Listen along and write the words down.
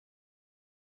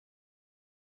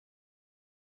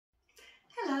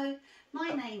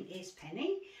My name is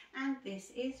Penny and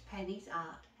this is Penny's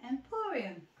Art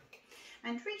Emporium.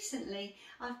 And recently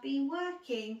I've been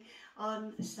working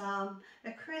on some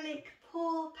acrylic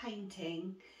pour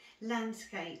painting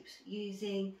landscapes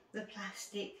using the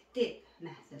plastic dip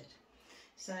method.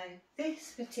 So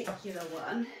this particular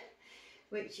one,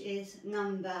 which is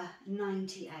number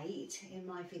 98 in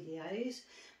my videos,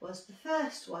 was the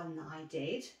first one that I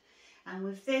did. And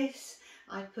with this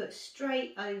I put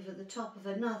straight over the top of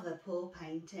another pour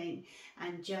painting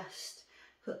and just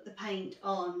put the paint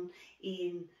on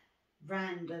in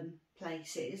random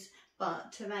places,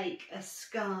 but to make a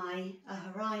sky, a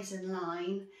horizon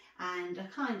line and a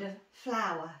kind of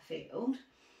flower field.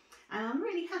 And I'm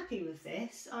really happy with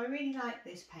this. I really like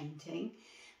this painting,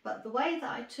 but the way that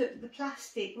I took the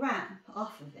plastic wrap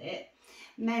off of it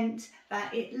meant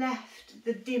that it left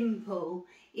the dimple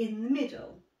in the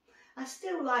middle. I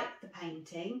still liked the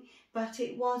painting, but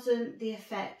it wasn't the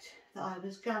effect that I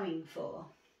was going for.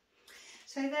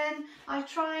 So then I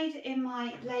tried in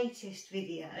my latest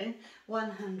video,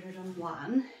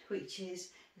 101, which is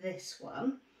this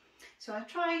one. So I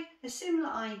tried a similar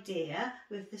idea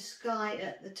with the sky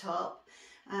at the top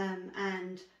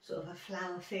and sort of a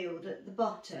flower field at the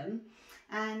bottom.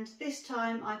 And this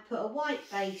time I put a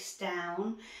white base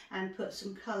down and put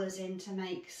some colours in to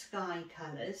make sky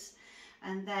colours.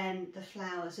 And then the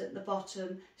flowers at the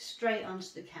bottom straight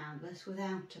onto the canvas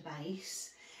without a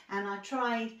base. And I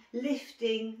tried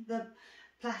lifting the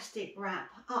plastic wrap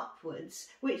upwards,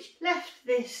 which left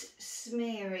this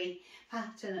smeary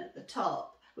pattern at the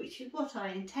top, which is what I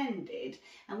intended,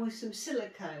 and with some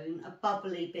silicone, a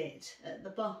bubbly bit at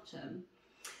the bottom.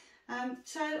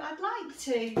 So I'd like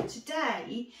to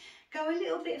today go a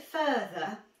little bit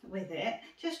further with it,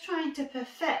 just trying to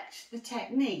perfect the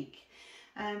technique.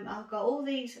 I've got all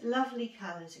these lovely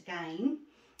colours again.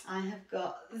 I have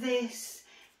got this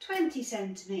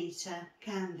 20cm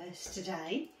canvas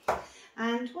today,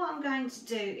 and what I'm going to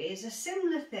do is a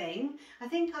similar thing. I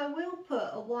think I will put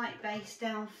a white base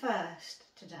down first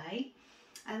today,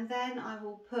 and then I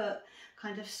will put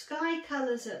kind of sky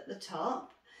colours at the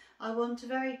top. I want a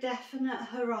very definite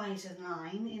horizon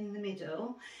line in the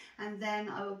middle, and then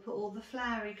I will put all the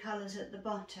flowery colours at the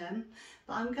bottom.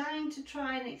 But I'm going to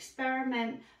try an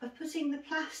experiment of putting the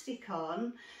plastic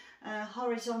on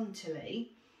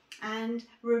horizontally and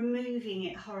removing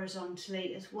it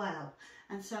horizontally as well.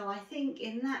 And so I think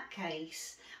in that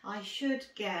case I should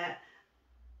get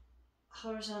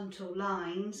horizontal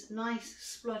lines,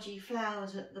 nice splodgy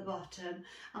flowers at the bottom.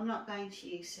 I'm not going to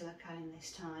use silicone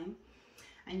this time.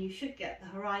 And you should get the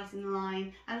horizon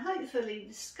line and hopefully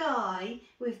the sky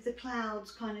with the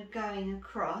clouds kind of going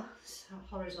across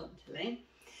horizontally.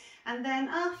 And then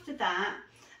after that,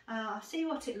 I'll see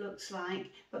what it looks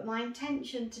like, but my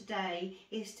intention today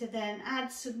is to then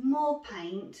add some more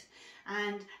paint,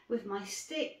 and with my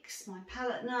sticks, my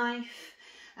palette knife,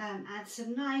 add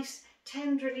some nice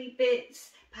tenderly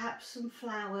bits, perhaps some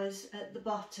flowers at the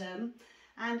bottom,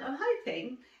 and I'm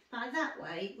hoping by that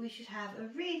way we should have a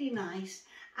really nice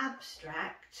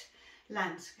abstract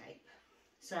landscape.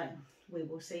 So we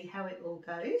will see how it all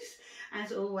goes.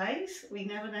 As always, we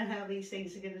never know how these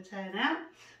things are going to turn out,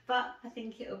 but I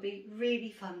think it'll be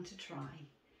really fun to try.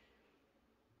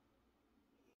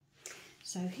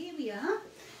 So here we are.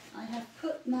 I have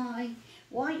put my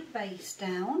white base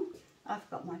down. I've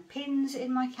got my pins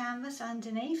in my canvas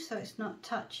underneath so it's not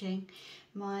touching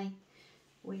my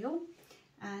wheel.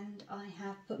 And I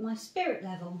have put my spirit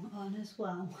level on as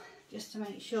well, just to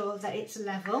make sure that it's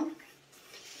level.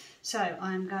 So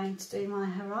I'm going to do my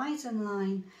horizon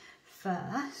line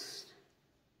first.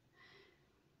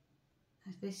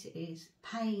 This is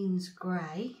Payne's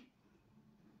Grey.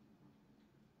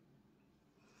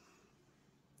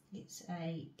 It's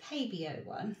a Pabio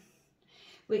one,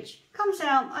 which comes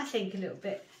out, I think, a little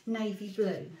bit navy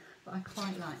blue, but I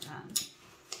quite like that.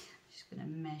 Going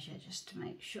to measure just to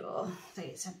make sure that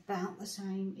it's about the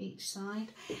same each side.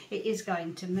 It is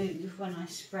going to move when I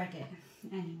spread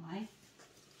it anyway.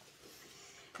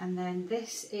 And then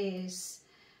this is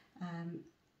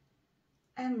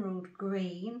Emerald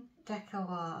Green Deco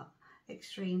Art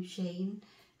Extreme Sheen,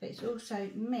 but it's also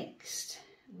mixed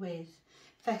with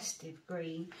Festive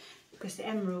Green because the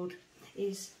emerald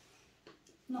is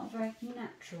not a very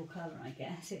natural colour, I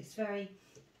guess. It's very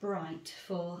bright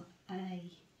for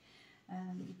a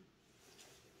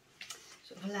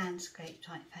sort of landscape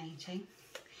type painting.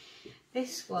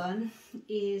 This one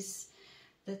is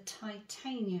the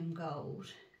Titanium Gold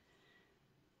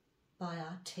by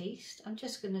Artiste. I'm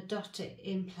just going to dot it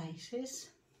in places.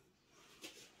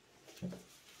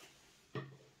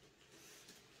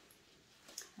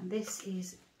 And this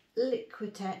is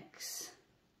Liquitex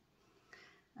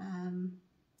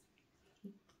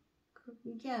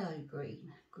yellow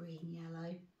green,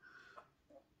 yellow.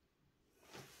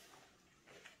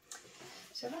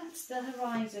 So that's the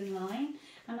horizon line,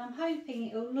 and I'm hoping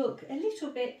it'll look a little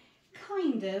bit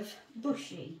kind of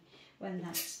bushy when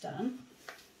that's done.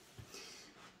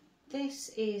 This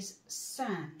is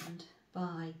Sand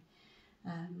by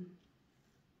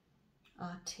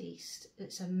Artiste.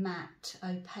 It's a matte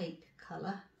opaque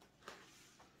colour.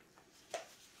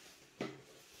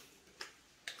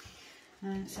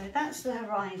 So that's the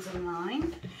horizon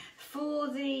line. For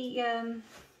the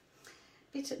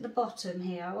bit at the bottom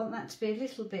here, I want that to be a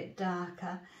little bit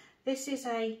darker. This is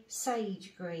a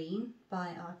Sage Green by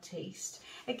Artiste.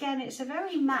 Again, it's a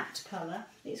very matte colour.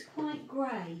 It's quite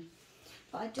grey,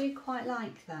 but I do quite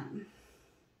like that. And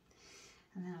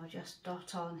then I'll just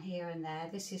dot on here and there.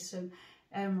 This is some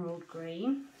Emerald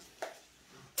Green.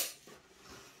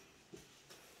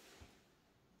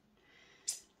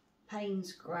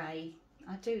 Payne's Grey.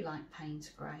 I do like Payne's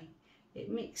Grey. It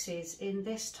mixes in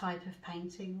this type of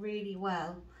painting really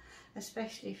well,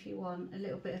 especially if you want a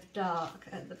little bit of dark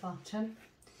at the bottom.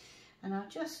 And I'll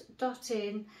just dot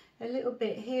in a little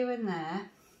bit here and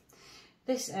there.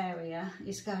 This area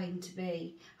is going to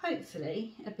be,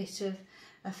 hopefully, a bit of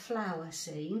a flower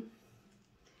scene.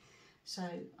 So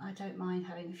I don't mind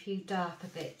having a few darker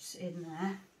bits in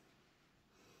there.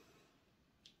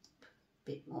 A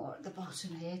bit more at the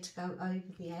bottom here to go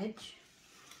over the edge.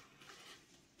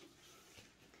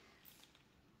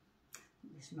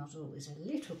 This nozzle is a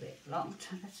little bit blocked.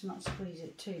 Let's not squeeze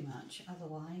it too much,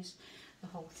 otherwise the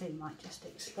whole thing might just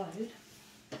explode.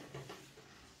 And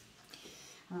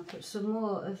I'll put some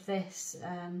more of this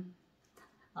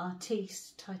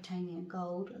Artiste Titanium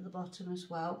Gold at the bottom as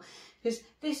well, because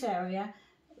this area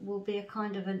will be a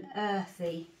kind of an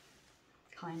earthy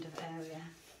kind of area.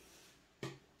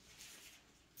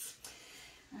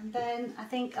 And then I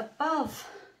think above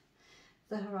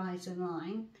the horizon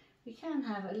line we can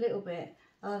have a little bit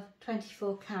of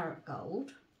 24 karat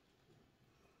gold,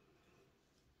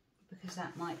 because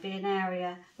that might be an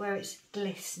area where it's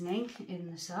glistening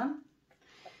in the sun.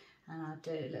 And I'll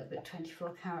do a little bit of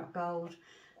 24 karat gold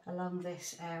along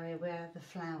this area where the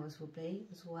flowers will be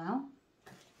as well.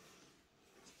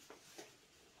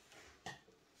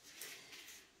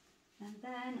 And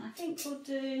then I think we'll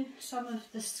do some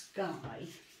of the sky.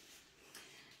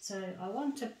 So I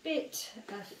want a bit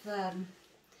of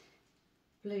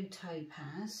blue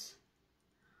topaz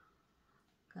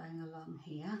going along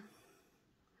here.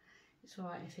 It's all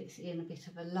right if it's in a bit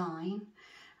of a line.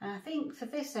 And I think for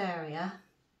this area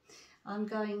I'm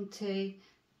going to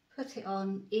put it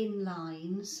on in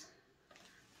lines,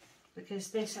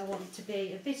 because this I want to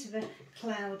be a bit of a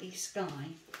cloudy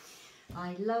sky.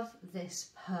 I love this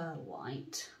pearl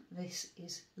white. This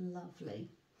is lovely,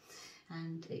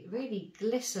 and it really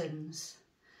glistens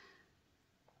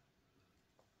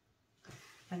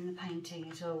when the painting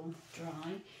is all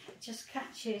dry. It just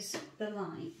catches the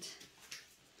light.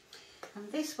 And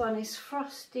this one is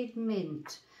Frosted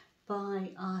Mint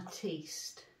by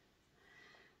Artiste.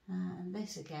 And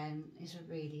this again is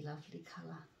a really lovely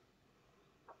colour.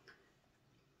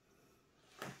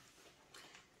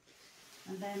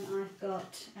 And then I've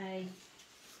got a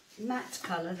matte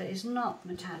colour that is not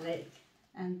metallic,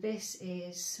 and this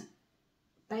is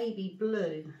Baby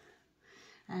Blue,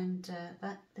 and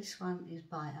this one is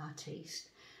by Artiste.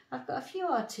 I've got a few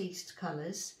Artiste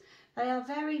colours. They are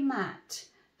very matte.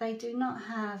 They do not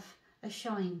have a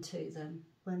shine to them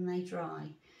when they dry.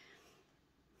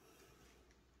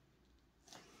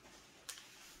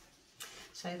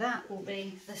 So that will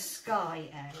be the sky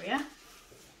area.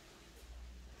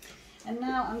 And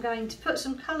now I'm going to put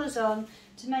some colours on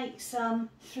to make some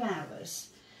flowers.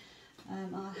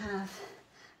 I'll have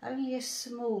only a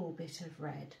small bit of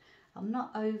red. I'm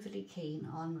not overly keen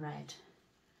on red,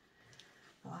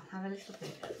 but I'll have a little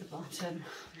bit at the bottom,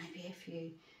 maybe a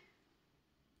few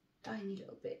tiny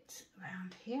little bits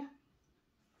around here.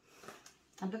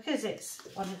 And because it's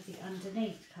one of the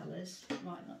underneath colours, it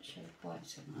might not show quite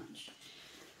so much.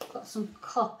 I've got some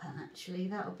copper actually,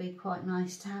 that'll be quite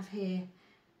nice to have here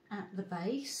at the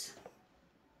base.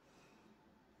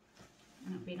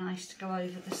 And it'll be nice to go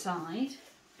over the side.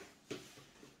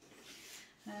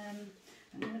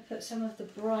 I'm going to put some of the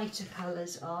brighter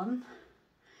colours on.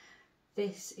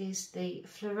 This is the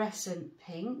Fluorescent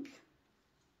Pink,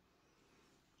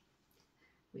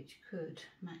 which could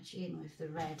match in with the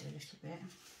red a little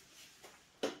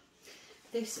bit.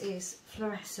 This is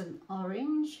Fluorescent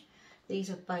Orange. These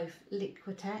are both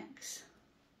Liquitex.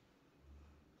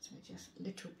 So just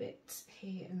little bits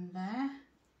here and there.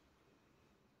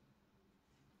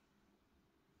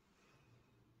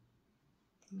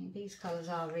 mean, these colours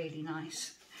are really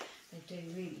nice. They do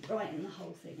really brighten the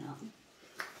whole thing up.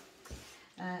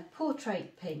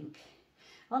 Portrait pink.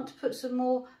 I want to put some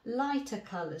more lighter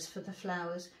colours for the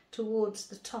flowers towards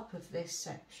the top of this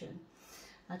section.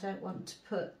 I don't want to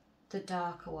put the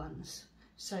darker ones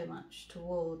so much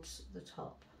towards the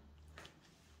top.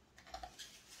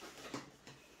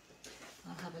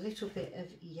 I'll have a little bit of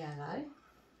yellow,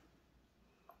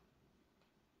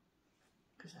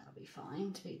 because that'll be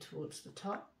fine to be towards the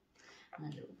top,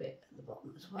 and a little bit at the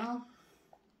bottom as well.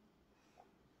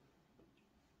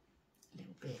 A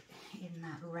little bit in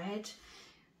that red.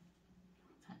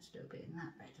 That's a little bit in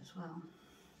that red as well.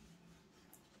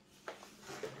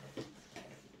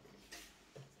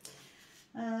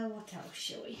 What else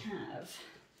shall we have?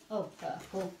 Oh,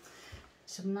 purple.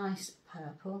 Some nice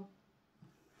purple.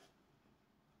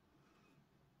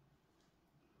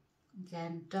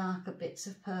 Again, darker bits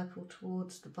of purple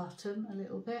towards the bottom a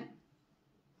little bit.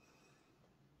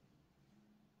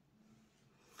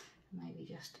 Maybe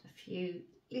just a few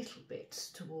little bits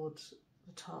towards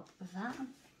the top of that. A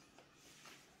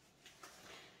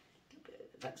little bit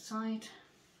at the back side.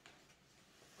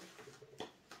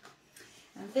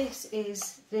 And this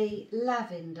is the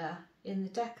lavender in the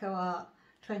DecoArt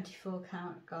 24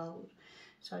 karat gold.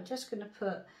 So I'm just going to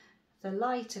put the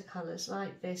lighter colours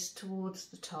like this towards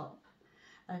the top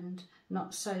and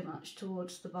not so much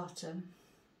towards the bottom.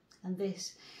 And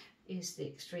this is the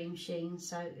extreme sheen,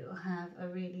 so it will have a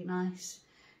really nice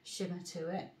shimmer to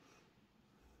it.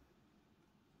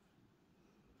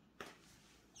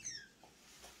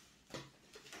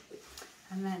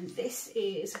 And then this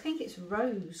is, I think it's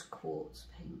rose quartz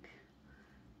pink.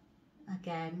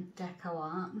 Again,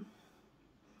 DecoArt.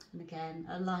 And again,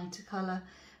 a lighter colour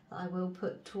that I will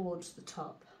put towards the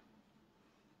top.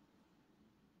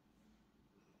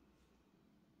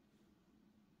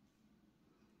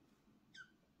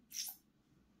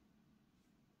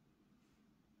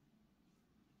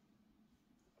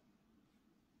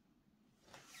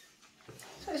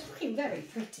 So it's looking very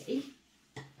pretty.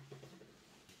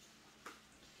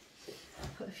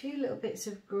 Put a few little bits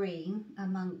of green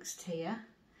amongst here,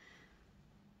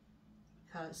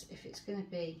 because if it's going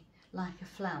to be like a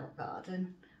flower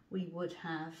garden we would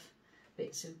have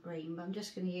bits of green, but I'm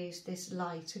just going to use this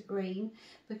lighter green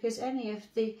because any of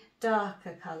the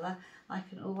darker colour I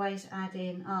can always add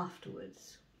in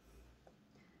afterwards.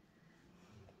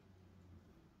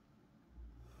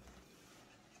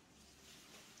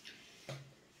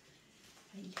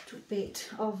 A little bit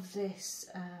of this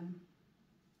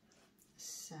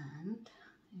sand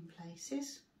in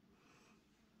places.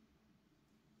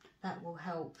 That will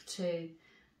help to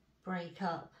break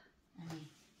up any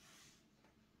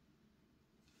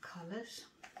colours.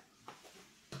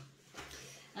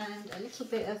 And a little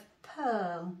bit of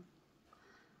pearl,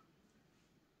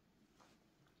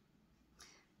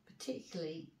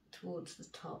 particularly towards the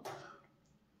top,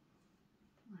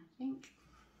 I think.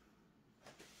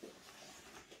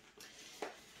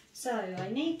 So I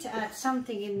need to add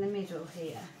something in the middle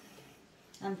here,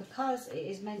 and because it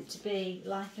is meant to be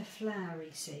like a flowery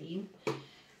scene,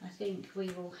 I think we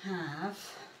will have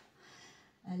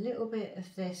a little bit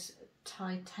of this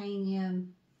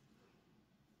titanium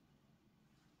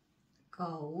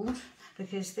gold,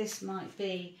 because this might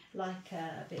be like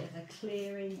a bit of a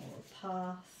clearing or a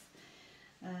path.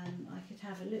 I could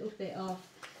have a little bit of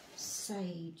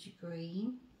sage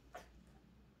green.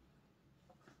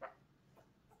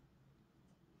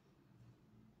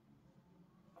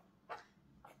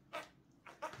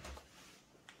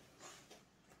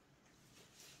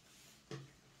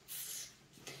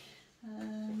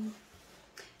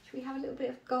 Should we have a little bit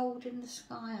of gold in the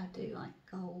sky? I do like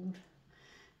gold.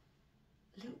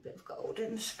 A little bit of gold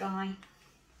in the sky.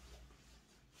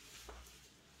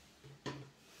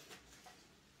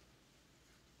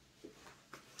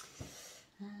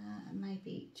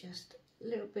 Maybe just a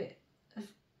little bit of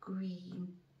green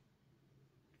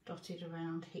dotted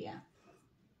around here.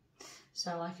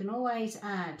 So I can always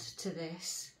add to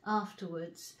this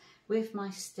afterwards with my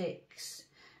sticks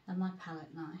and my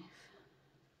palette knife.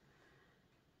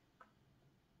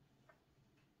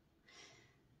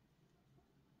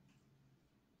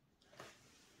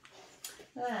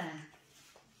 There.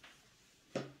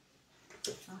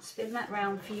 I'll spin that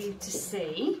round for you to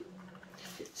see.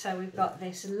 So we've got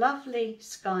this lovely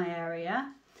sky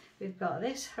area, we've got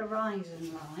this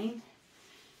horizon line,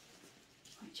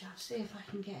 which I'll see if I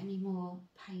can get any more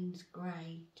Payne's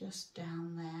Grey just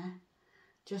down there,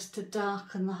 just to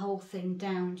darken the whole thing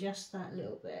down just that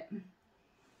little bit.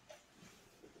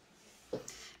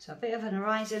 So a bit of an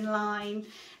horizon line,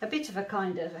 a bit of a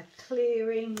kind of a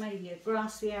clearing, maybe a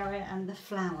grassy area, and the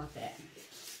flower bit.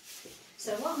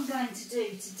 So what I'm going to do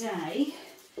today,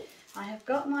 I have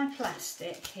got my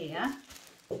plastic here,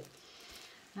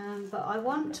 but I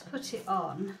want to put it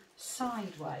on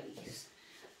sideways.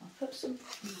 I'll put some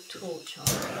torch on.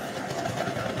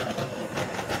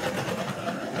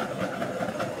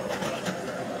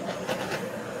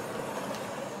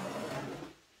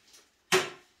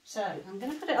 So I'm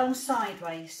going to put it on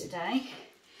sideways today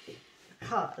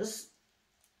because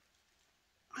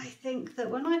I think that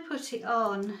when I put it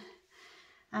on,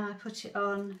 and I put it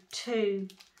on too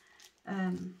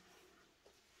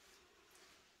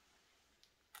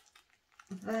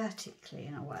vertically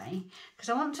in a way, because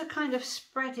I want to kind of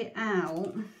spread it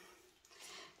out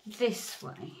this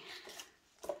way,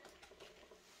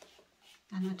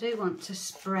 and I do want to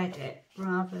spread it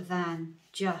rather than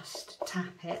just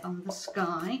tap it on the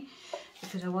sky,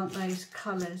 because I want those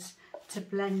colours to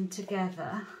blend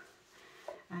together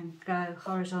and go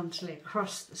horizontally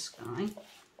across the sky,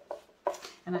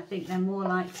 and I think they're more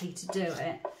likely to do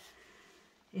it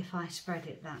if I spread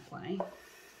it that way.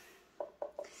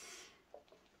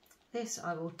 This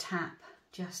I will tap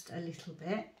just a little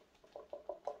bit.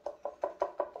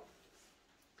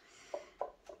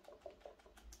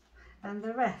 And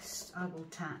the rest I will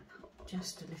tap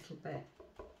just a little bit.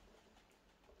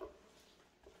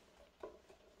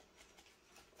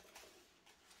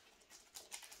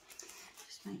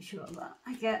 Just make sure that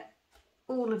I get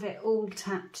all of it all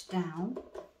tapped down.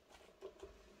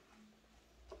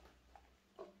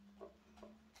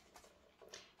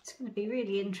 It's going to be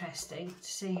really interesting to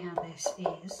see how this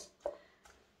is.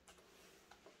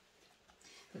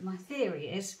 But my theory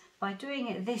is, by doing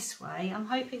it this way, I'm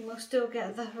hoping we'll still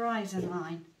get the horizon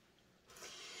line.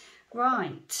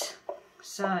 Right,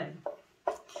 so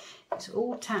it's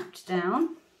all tapped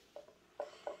down.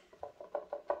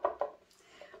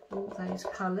 All those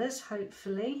colours,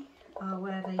 hopefully, are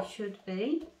where they should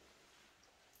be.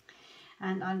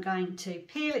 And I'm going to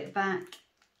peel it back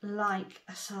like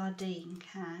a sardine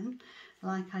can,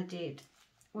 like I did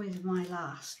with my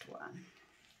last one.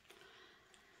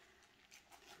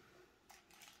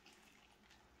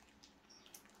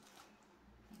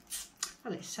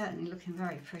 Well, it's certainly looking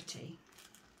very pretty.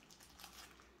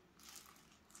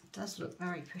 It does look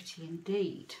very pretty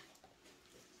indeed.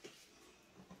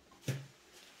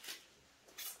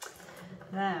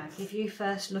 There, I'll give you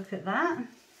first look at that.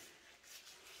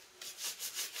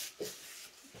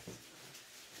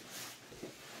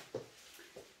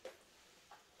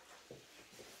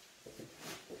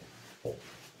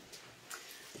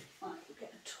 Right, we'll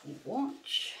get a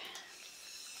torch.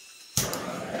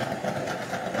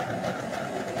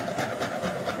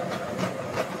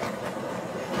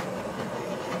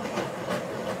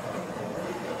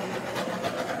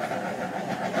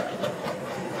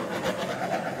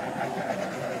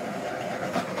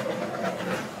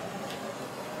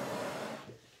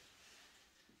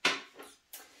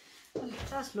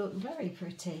 Look very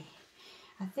pretty.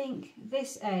 I think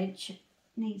this edge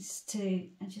needs to,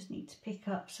 I just need to pick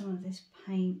up some of this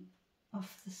paint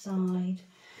off the side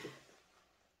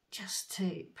just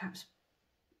to perhaps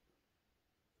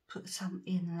put some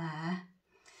in there,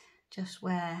 just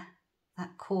where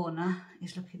that corner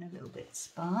is looking a little bit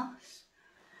sparse.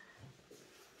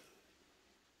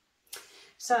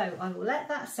 So I will let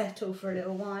that settle for a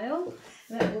little while,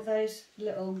 let all those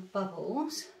little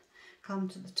bubbles come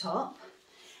to the top,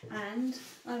 and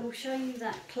I will show you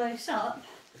that close up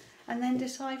and then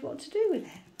decide what to do with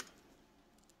it.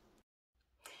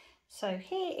 So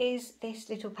here is this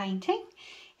little painting.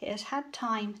 It has had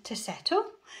time to settle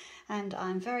and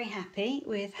I'm very happy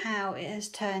with how it has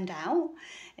turned out.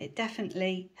 It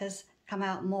definitely has come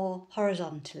out more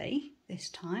horizontally this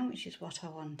time, which is what I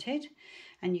wanted.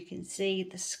 And you can see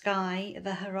the sky,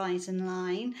 the horizon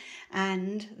line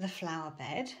and the flower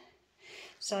bed.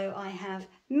 So I have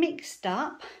mixed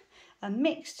up a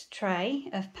mixed tray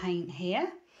of paint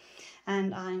here,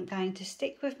 and I'm going to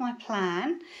stick with my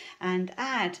plan and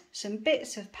add some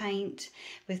bits of paint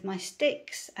with my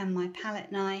sticks and my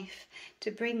palette knife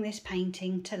to bring this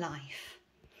painting to life.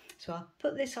 So I'll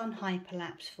put this on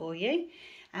hyperlapse for you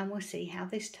and we'll see how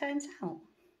this turns out.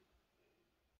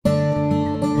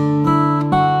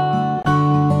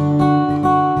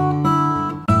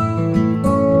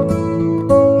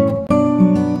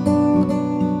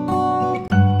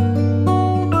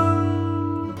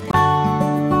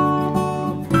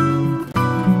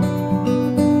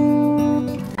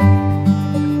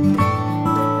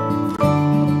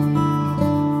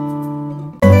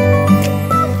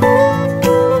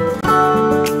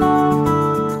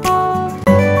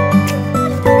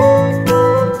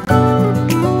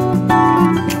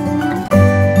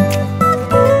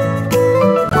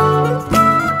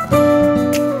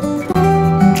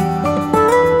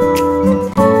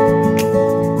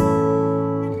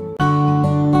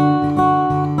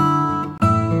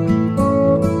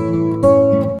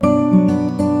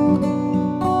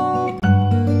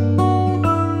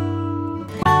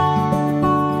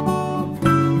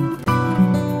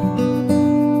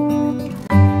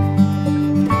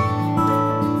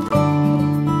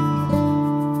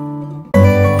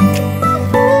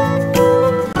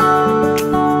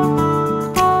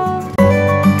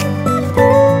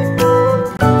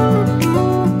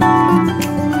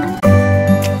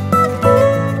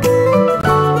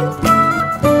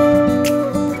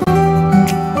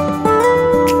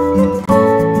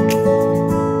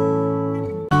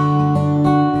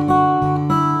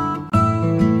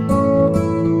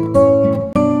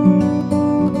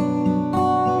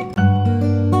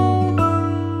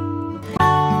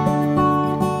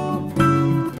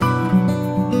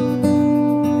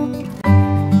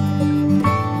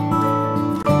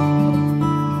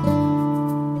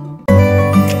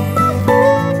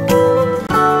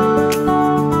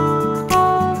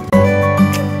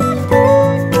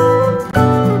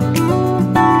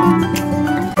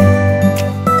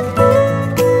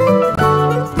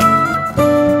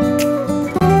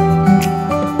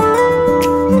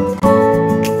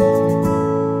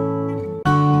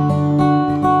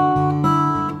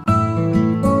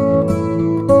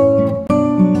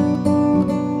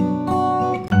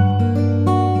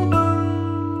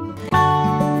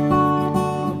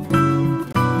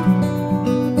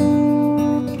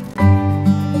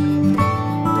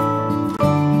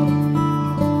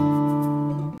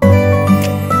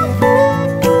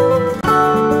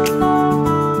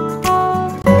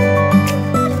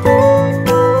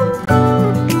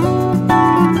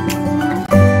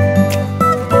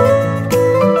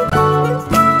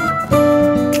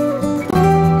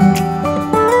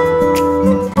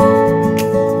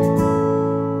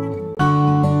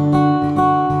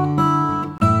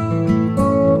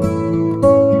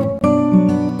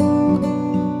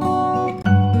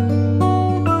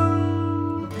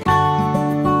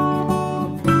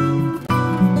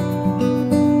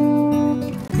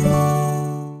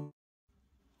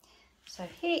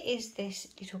 this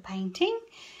little painting,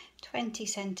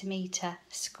 20cm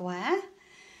square.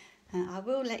 I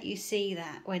will let you see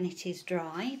that when it is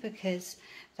dry, because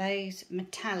those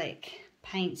metallic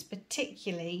paints,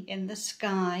 particularly in the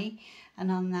sky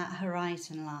and on that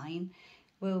horizon line,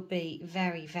 will be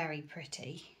very, very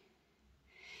pretty.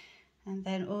 And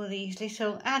then all these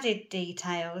little added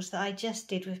details that I just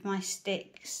did with my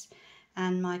sticks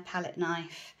and my palette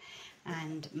knife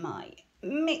and my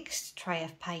mixed tray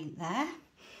of paint there,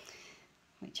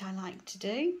 which I like to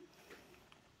do.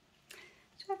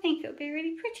 So I think it would be a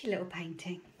really pretty little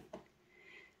painting. So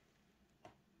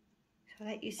I'll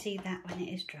let you see that when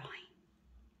it is dry.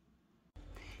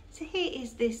 So here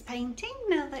is this painting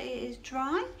now that it is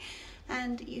dry,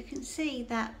 and you can see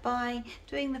that by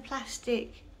doing the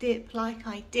plastic dip like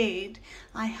I did,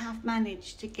 I have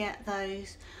managed to get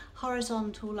those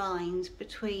horizontal lines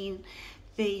between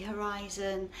the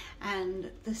horizon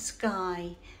and the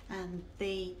sky and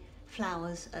the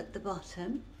flowers at the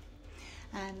bottom.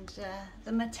 And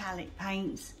the metallic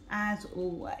paints, as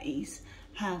always,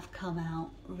 have come out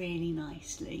really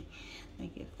nicely. They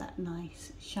give that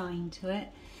nice shine to it,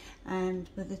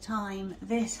 and by the time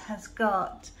this has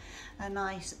got a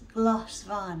nice gloss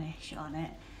varnish on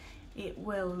it, it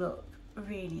will look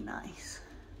really nice.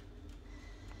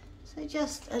 So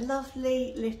just a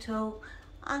lovely little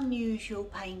unusual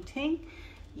painting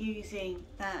using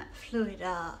that fluid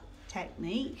art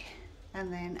technique,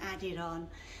 and then added on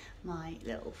my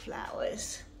little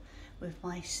flowers with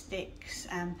my sticks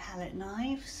and palette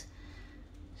knives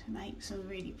to make some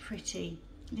really pretty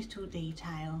little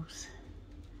details.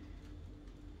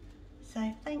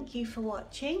 So thank you for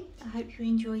watching. I hope you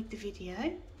enjoyed the video,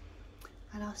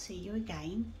 and I'll see you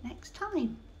again next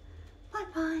time. Bye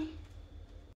bye.